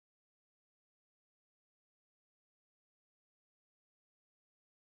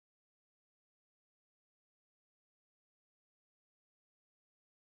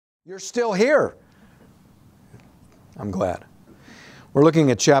You're still here. I'm glad. We're looking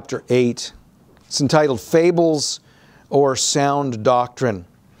at chapter 8. It's entitled Fables or Sound Doctrine.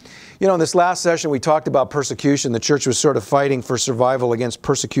 You know, in this last session we talked about persecution. The church was sort of fighting for survival against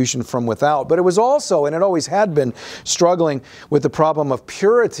persecution from without. But it was also, and it always had been, struggling with the problem of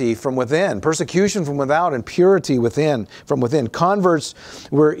purity from within. Persecution from without and purity from within. Converts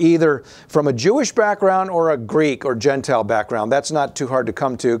were either from a Jewish background or a Greek or Gentile background. That's not too hard to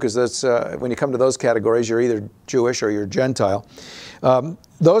come to, because that's when you come to those categories, you're either Jewish or you're Gentile.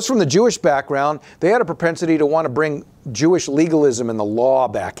 Those from the Jewish background, they had a propensity to want to bring Jewish legalism and the law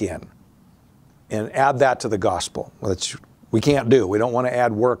back in and add that to the gospel, which we can't do. We don't want to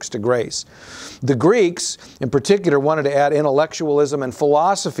add works to grace. The Greeks, in particular, wanted to add intellectualism and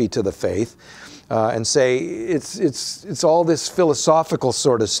philosophy to the faith and say it's all this philosophical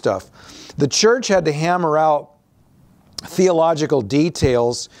sort of stuff. The church had to hammer out theological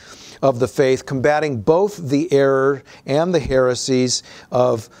details of the faith, combating both the error and the heresies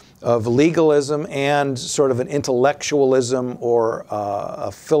of legalism and sort of an intellectualism or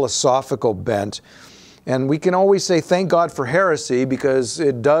a philosophical bent. And we can always say thank God for heresy, because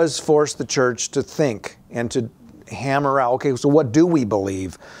it does force the church to think and to hammer out, okay, so what do we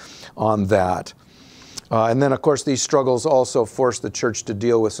believe on that? And then, of course, these struggles also force the church to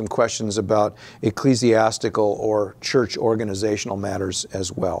deal with some questions about ecclesiastical or church organizational matters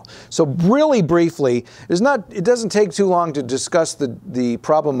as well. So really briefly, it doesn't take too long to discuss the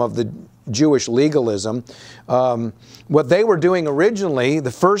problem of the Jewish legalism. What they were doing originally, the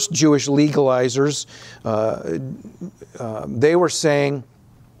first Jewish legalizers, they were saying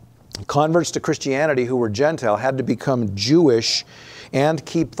converts to Christianity who were Gentile had to become Jewish and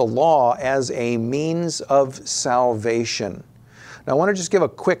keep the law as a means of salvation. Now, I want to just give a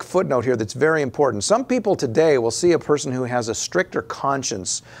quick footnote here that's very important. Some people today will see a person who has a stricter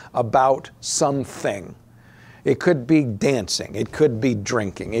conscience about something. It could be dancing, it could be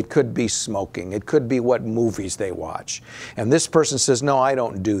drinking, it could be smoking, it could be what movies they watch. And this person says, no, I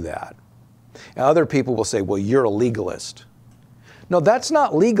don't do that. And other people will say, well, you're a legalist. No, that's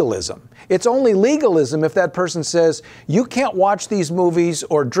not legalism. It's only legalism if that person says, you can't watch these movies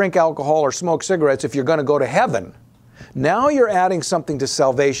or drink alcohol or smoke cigarettes if you're going to go to heaven. Now you're adding something to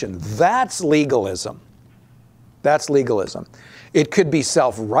salvation. That's legalism. That's legalism. It could be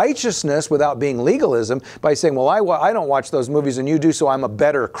self-righteousness without being legalism by saying, well, I don't watch those movies and you do, so I'm a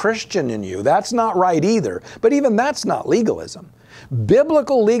better Christian than you. That's not right either. But even that's not legalism.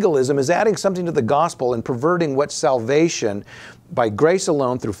 Biblical legalism is adding something to the gospel and perverting what salvation by grace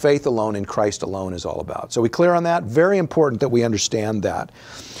alone, through faith alone, in Christ alone is all about. So we clear on that? Very important that we understand that.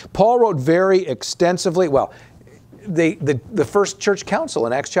 Paul wrote very extensively, well, the first church council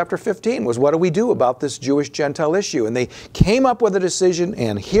in Acts chapter 15 was, what do we do about this Jewish-Gentile issue? And they came up with a decision,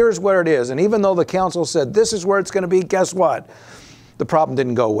 and here's where it is. And even though the council said, this is where it's going to be, guess what? The problem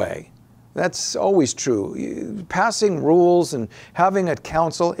didn't go away. That's always true. Passing rules and having a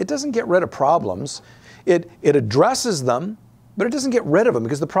council, it doesn't get rid of problems. It addresses them, but it doesn't get rid of them,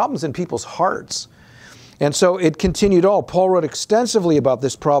 because the problem's in people's hearts. And so it continued on. Paul wrote extensively about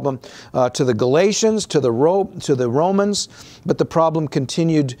this problem to the Galatians, to the Romans, but the problem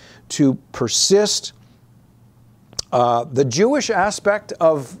continued to persist. The Jewish aspect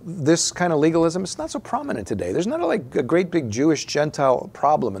of this kind of legalism, it's not so prominent today. There's not like a great big Jewish-Gentile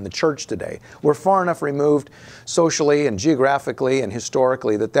problem in the church today. We're far enough removed socially and geographically and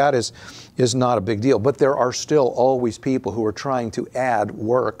historically that is not a big deal. But there are still always people who are trying to add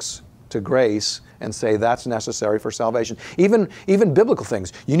works to grace and say that's necessary for salvation. Even biblical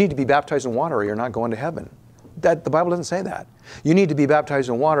things. You need to be baptized in water or you're not going to heaven. The Bible doesn't say that. You need to be baptized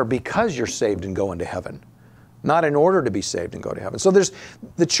in water because you're saved and going to heaven, not in order to be saved and go to heaven. So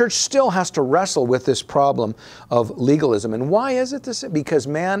the church still has to wrestle with this problem of legalism. And why is it this? Because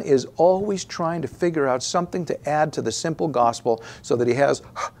man is always trying to figure out something to add to the simple gospel so that he has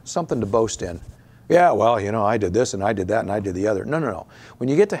something to boast in. Yeah, well, you know, I did this and I did that and I did the other. No. When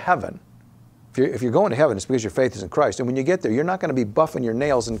you get to heaven, if you're going to heaven, it's because your faith is in Christ. And when you get there, you're not going to be buffing your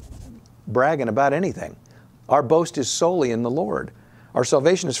nails and bragging about anything. Our boast is solely in the Lord. Our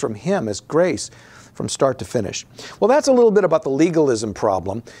salvation is from Him as grace, from start to finish. Well, that's a little bit about the legalism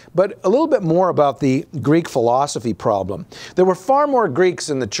problem, but a little bit more about the Greek philosophy problem. There were far more Greeks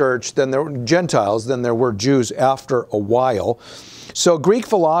in the church than there were Gentiles than there were Jews after a while. So Greek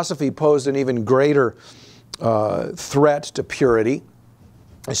philosophy posed an even greater threat to purity.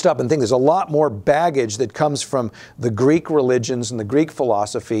 I stop and think there's a lot more baggage that comes from the Greek religions and the Greek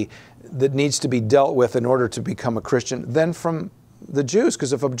philosophy that needs to be dealt with in order to become a Christian than from the Jews.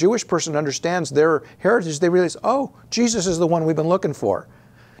 Because if a Jewish person understands their heritage, they realize, oh, Jesus is the one we've been looking for.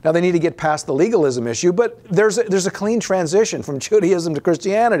 Now, they need to get past the legalism issue, but there's a clean transition from Judaism to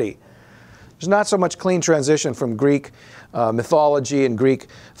Christianity. There's not so much clean transition from Greek mythology and Greek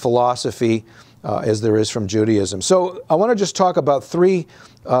philosophy as there is from Judaism. So I want to just talk about three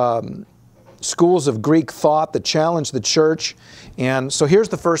schools of Greek thought that challenge the church. And so here's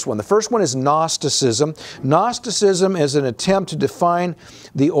the first one. The first one is Gnosticism. Gnosticism is an attempt to define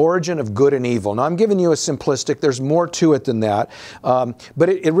the origin of good and evil. Now, I'm giving you a simplistic. There's more to it than that. But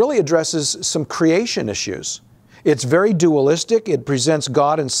it really addresses some creation issues. It's very dualistic. It presents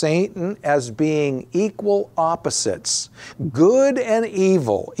God and Satan as being equal opposites. Good and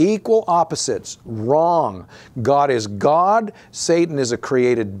evil, equal opposites. Wrong. God is God. Satan is a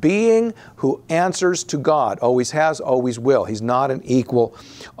created being who answers to God. Always has, always will. He's not an equal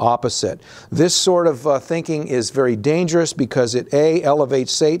opposite. This sort of thinking is very dangerous because it A,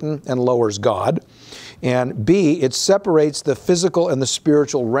 elevates Satan and lowers God, and B, it separates the physical and the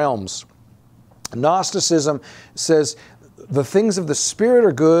spiritual realms. Gnosticism says the things of the spirit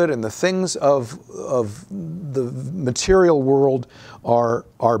are good and the things of the material world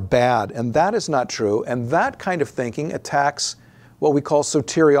are bad. And that is not true. And that kind of thinking attacks what we call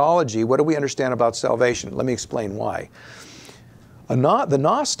soteriology. What do we understand about salvation? Let me explain why. The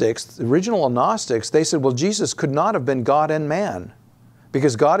Gnostics, the original Gnostics, they said, well, Jesus could not have been God and man,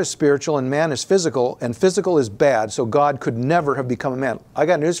 because God is spiritual and man is physical, and physical is bad, so God could never have become a man. I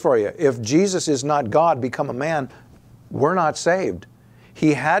got news for you. If Jesus is not God, become a man, we're not saved.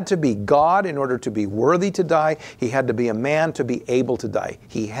 He had to be God in order to be worthy to die. He had to be a man to be able to die.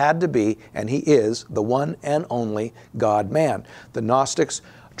 He had to be, and He is, the one and only God-man. The Gnostics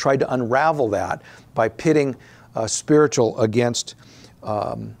tried to unravel that by pitting spiritual against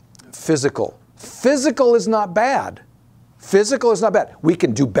physical. Physical is not bad. Physical is not bad. We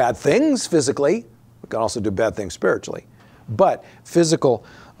can do bad things physically. We can also do bad things spiritually. But physical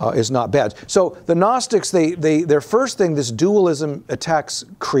is not bad. So the Gnostics, their first thing, this dualism attacks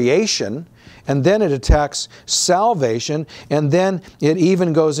creation, and then it attacks salvation, and then it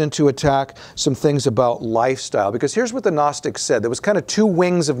even goes into attack some things about lifestyle. Because here's what the Gnostics said. There was kind of two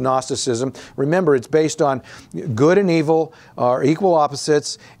wings of Gnosticism. Remember, it's based on good and evil are equal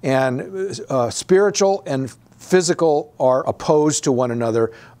opposites, and spiritual and physical are opposed to one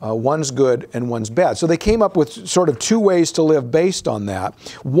another. One's good and one's bad. So they came up with sort of two ways to live based on that.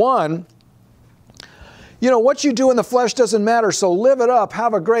 One, what you do in the flesh doesn't matter, so live it up,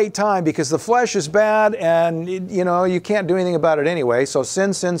 have a great time, because the flesh is bad and, you can't do anything about it anyway. So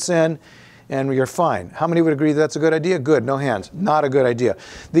sin, sin, sin, and you're fine. How many would agree that's a good idea? Good, no hands. Not a good idea.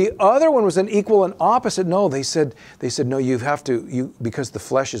 The other one was an equal and opposite. No, they said, no, you have to, because the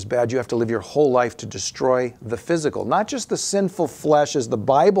flesh is bad, you have to live your whole life to destroy the physical. Not just the sinful flesh as the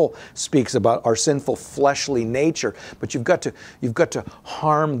Bible speaks about, our sinful fleshly nature, but you've got to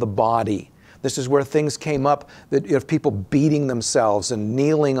harm the body. This is where things came up, that you have people beating themselves and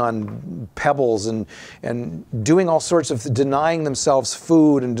kneeling on pebbles and doing all sorts of, denying themselves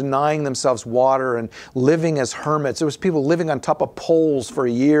food and denying themselves water and living as hermits. There was people living on top of poles for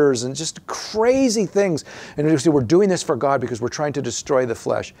years and just crazy things. And they say, we're doing this for God because we're trying to destroy the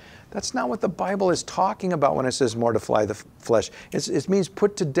flesh. That's not what the Bible is talking about when it says mortify the flesh. It means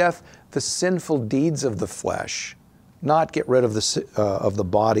put to death the sinful deeds of the flesh, not get rid of the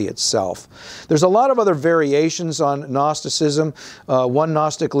body itself. There's a lot of other variations on Gnosticism. One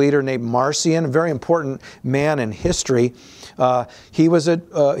Gnostic leader named Marcion, a very important man in history, he was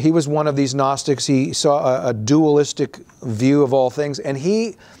one of these Gnostics. He saw a dualistic view of all things, and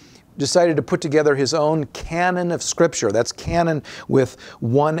he decided to put together his own canon of Scripture. That's canon with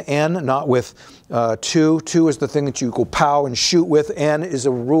one N, not with two. Two is the thing that you go pow and shoot with. N is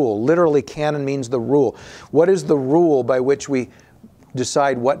a rule. Literally, canon means the rule. What is the rule by which we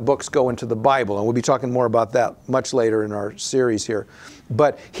decide what books go into the Bible? And we'll be talking more about that much later in our series here.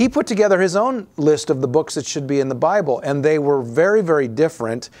 But he put together his own list of the books that should be in the Bible, and they were very, very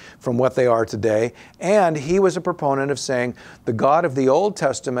different from what they are today. And he was a proponent of saying the God of the Old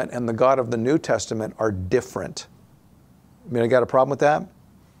Testament and the God of the New Testament are different. I mean, I got a problem with that?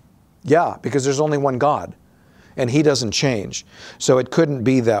 Yeah, because there's only one God, and He doesn't change. So it couldn't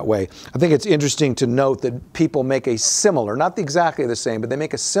be that way. I think it's interesting to note that people make a similar, not exactly the same, but they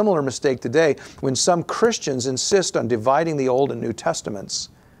make a similar mistake today when some Christians insist on dividing the Old and New Testaments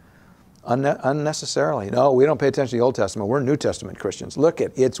unnecessarily. No, we don't pay attention to the Old Testament. We're New Testament Christians. Look,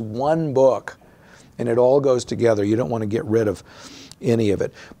 it's one book, and it all goes together. You don't want to get rid of any of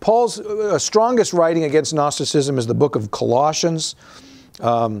it. Paul's strongest writing against Gnosticism is the book of Colossians.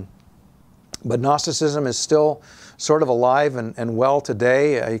 But Gnosticism is still sort of alive and well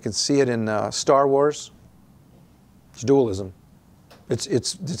today. You can see it in Star Wars. It's dualism.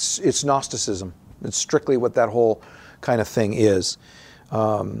 It's Gnosticism. It's strictly what that whole kind of thing is.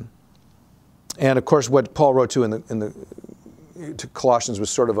 And of course, what Paul wrote to to Colossians was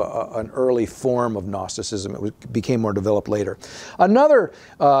sort of an early form of Gnosticism. It became more developed later. Another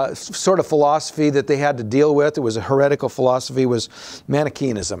sort of philosophy that they had to deal with, it was a heretical philosophy, was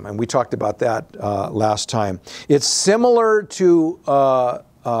Manichaeism, and we talked about that last time. It's similar to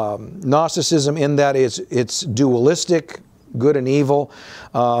Gnosticism in that it's dualistic, good and evil.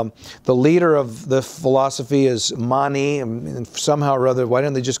 The leader of the philosophy is Mani, and somehow or other, why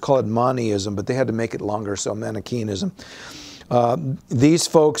didn't they just call it Maniism? But they had to make it longer, so Manichaeism. These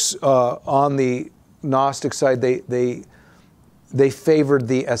folks on the Gnostic side, they favored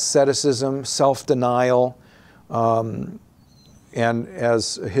the asceticism, self-denial, and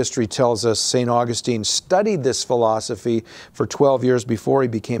as history tells us, St. Augustine studied this philosophy for 12 years before he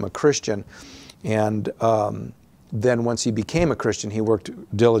became a Christian, and then once he became a Christian, he worked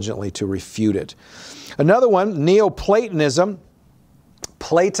diligently to refute it. Another one, Neoplatonism.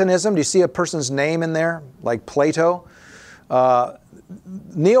 Platonism, do you see a person's name in there, like Plato?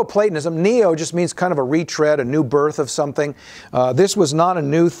 Neoplatonism, neo just means kind of a retread, a new birth of something. This was not a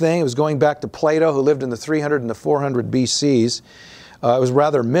new thing. It was going back to Plato, who lived in the 300 and the 400 BCs. It was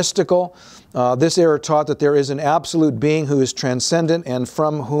rather mystical. This era taught that there is an absolute being who is transcendent and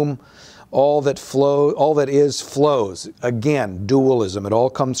from whom all that is flows. Again, dualism. It all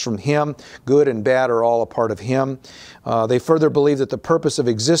comes from Him. Good and bad are all a part of Him. They further believe that the purpose of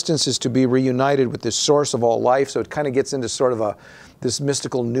existence is to be reunited with the source of all life. So it kind of gets into sort of this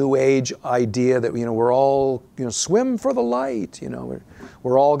mystical New Age idea that we're all swim for the light.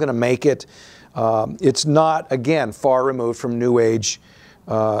 We're all going to make it. It's not, again, far removed from New Age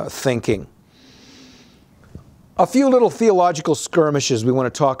thinking. A few little theological skirmishes we want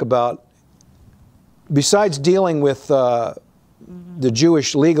to talk about. Besides dealing with the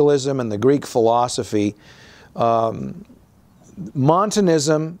Jewish legalism and the Greek philosophy,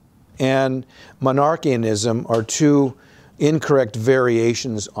 Montanism and Monarchianism are two incorrect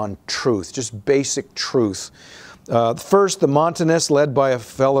variations on truth, just basic truth. First, the Montanists, led by a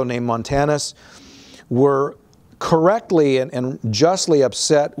fellow named Montanus, were correctly and justly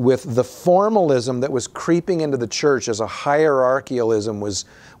upset with the formalism that was creeping into the church as a hierarchialism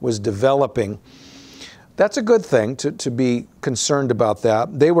was developing. That's a good thing to be concerned about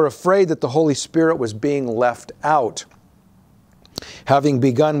that. They were afraid that the Holy Spirit was being left out. Having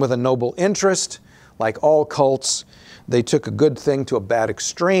begun with a noble interest, like all cults, they took a good thing to a bad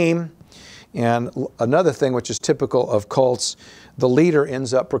extreme. And another thing which is typical of cults, the leader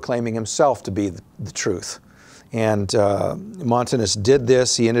ends up proclaiming himself to be the truth. And Montanus did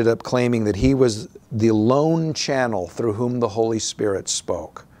this. He ended up claiming that he was the lone channel through whom the Holy Spirit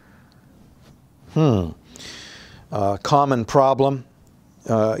spoke. Common problem,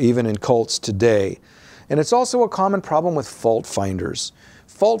 even in cults today. And it's also a common problem with fault finders.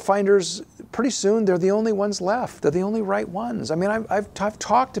 Fault finders, pretty soon, they're the only ones left. They're the only right ones. I mean, I've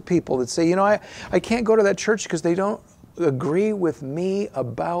talked to people that say, I can't go to that church because they don't agree with me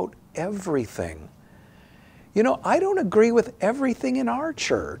about everything. I don't agree with everything in our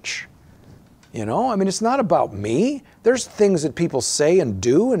church. I mean, it's not about me. There's things that people say and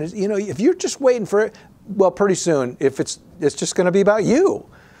do, and if you're just waiting for it, well, pretty soon, it's just going to be about you.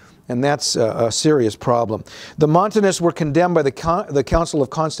 And that's a serious problem. The Montanists were condemned by the Council of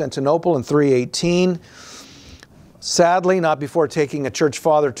Constantinople in 318. Sadly, not before taking a church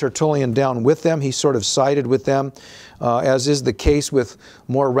father, Tertullian, down with them. He sort of sided with them, as is the case with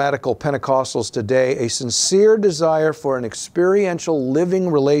more radical Pentecostals today. A sincere desire for an experiential living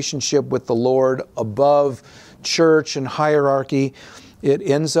relationship with the Lord above church and hierarchy. It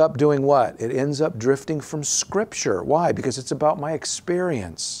ends up doing what? It ends up drifting from Scripture. Why? Because it's about my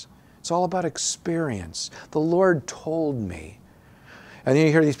experience. It's all about experience. The Lord told me. And then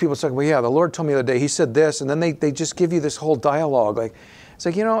you hear these people talking, well, yeah, the Lord told me the other day, He said this, and then they just give you this whole dialogue. It's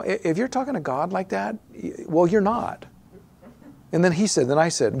like, if you're talking to God like that, well, you're not. And then He said, then I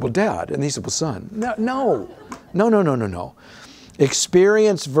said, well, Dad. And He said, well, Son. No.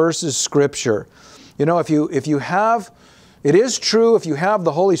 Experience versus Scripture. If you have... It is true, if you have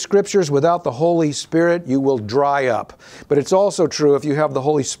the Holy Scriptures without the Holy Spirit, you will dry up. But it's also true, if you have the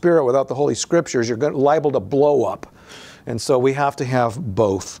Holy Spirit without the Holy Scriptures, you're liable to blow up. And so we have to have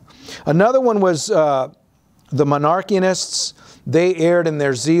both. Another one was the Monarchianists. They erred in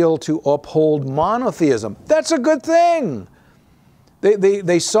their zeal to uphold monotheism. That's a good thing.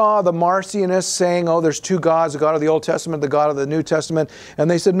 They saw the Marcionists saying, oh, there's two gods, the God of the Old Testament, the God of the New Testament. And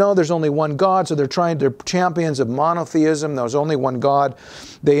they said, no, there's only one God. So they're champions of monotheism. There's only one God.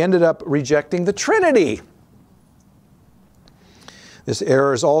 They ended up rejecting the Trinity. This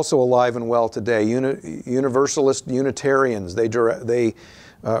error is also alive and well today. Universalist Unitarians, they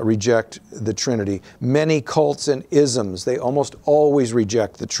reject the Trinity. Many cults and isms, they almost always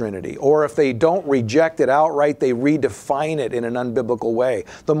reject the Trinity. Or if they don't reject it outright, they redefine it in an unbiblical way.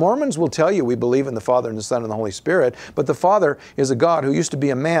 The Mormons will tell you we believe in the Father and the Son and the Holy Spirit, but the Father is a God who used to be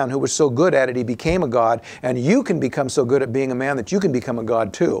a man who was so good at it he became a God, and you can become so good at being a man that you can become a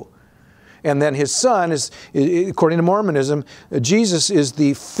God too. And then his son is, according to Mormonism, Jesus is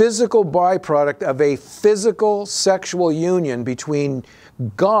the physical byproduct of a physical sexual union between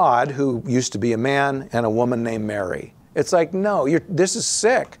God, who used to be a man, and a woman named Mary. It's like, no, this is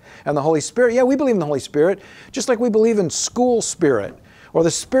sick. And the Holy Spirit, yeah, we believe in the Holy Spirit, just like we believe in school spirit or the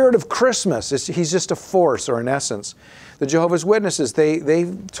spirit of Christmas. He's just a force or an essence. The Jehovah's Witnesses,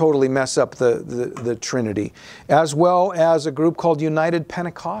 they totally mess up the Trinity, as well as a group called United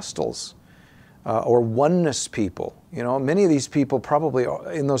Pentecostals. Or oneness people. You know, many of these people probably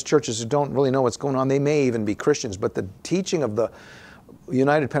in those churches who don't really know what's going on, they may even be Christians, but the teaching of the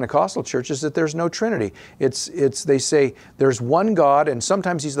United Pentecostal Church is that there's no Trinity. They say there's one God, and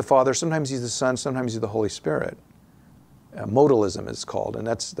sometimes He's the Father, sometimes He's the Son, sometimes He's the Holy Spirit. Modalism is called, and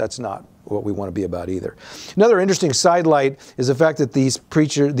that's not what we want to be about either. Another interesting sidelight is the fact that these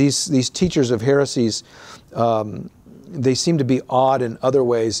teachers of heresies, they seem to be odd in other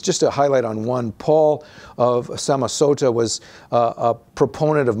ways. Just to highlight on one, Paul of Samosata was a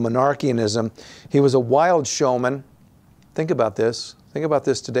proponent of monarchianism. He was a wild showman. Think about this. Think about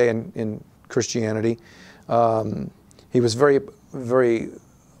this today in Christianity. He was very, very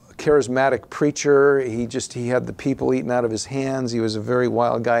charismatic preacher. He had the people eaten out of his hands. He was a very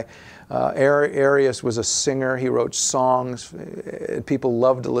wild guy. Arius was a singer. He wrote songs. People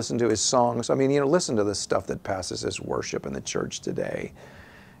loved to listen to his songs. I mean, listen to the stuff that passes as worship in the church today.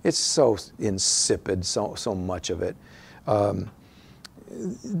 It's so insipid, so much of it.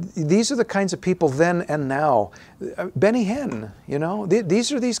 These are the kinds of people then and now. Benny Hinn,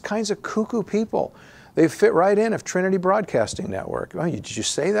 these are these kinds of cuckoo people. They fit right in of Trinity Broadcasting Network. Oh, did you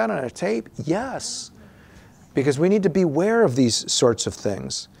say that on a tape? Yes, because we need to beware of these sorts of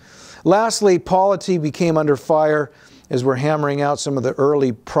things. Lastly, polity became under fire as we're hammering out some of the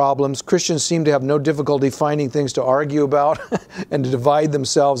early problems. Christians seem to have no difficulty finding things to argue about and to divide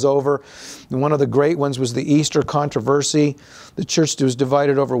themselves over. And one of the great ones was the Easter controversy. The church was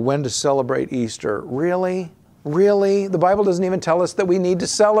divided over when to celebrate Easter. Really? Really? The Bible doesn't even tell us that we need to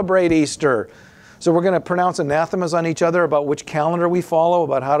celebrate Easter. So we're going to pronounce anathemas on each other about which calendar we follow,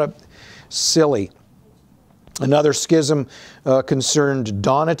 about how to... Silly. Another schism concerned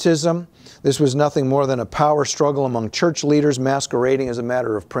Donatism. This was nothing more than a power struggle among church leaders masquerading as a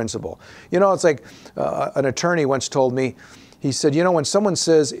matter of principle. It's like an attorney once told me, he said, when someone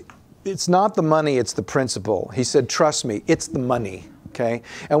says, it's not the money, it's the principle. He said, trust me, it's the money. Okay?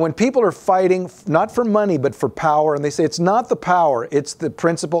 And when people are fighting, not for money, but for power, and they say, it's not the power, it's the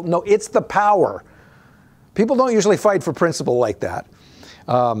principle. No, it's the power. People don't usually fight for principle like that.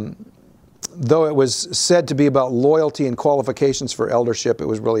 Though it was said to be about loyalty and qualifications for eldership, it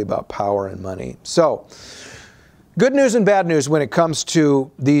was really about power and money. So, good news and bad news when it comes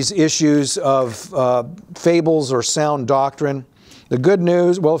to these issues of fables or sound doctrine. The good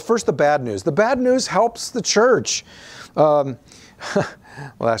news, well, first the bad news. The bad news helps the church. Well,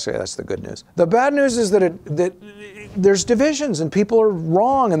 actually, that's the good news. The bad news is that there's divisions and people are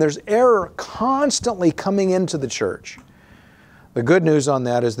wrong and there's error constantly coming into the church. The good news on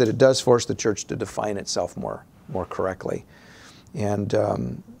that is that it does force the church to define itself more correctly. And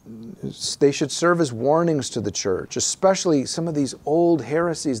they should serve as warnings to the church, especially some of these old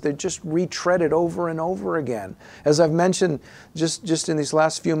heresies. They're just retreaded over and over again. As I've mentioned just in these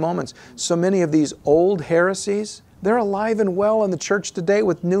last few moments, so many of these old heresies, they're alive and well in the church today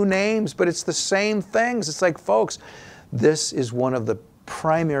with new names, but it's the same things. It's like, folks, this is one of the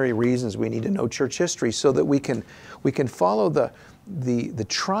primary reasons we need to know church history so that we can follow the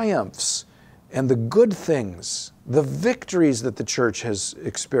triumphs and the good things, the victories that the church has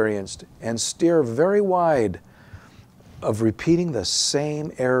experienced, and steer very wide of repeating the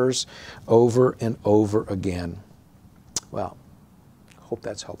same errors over and over again. Well, hope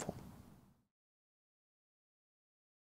that's helpful.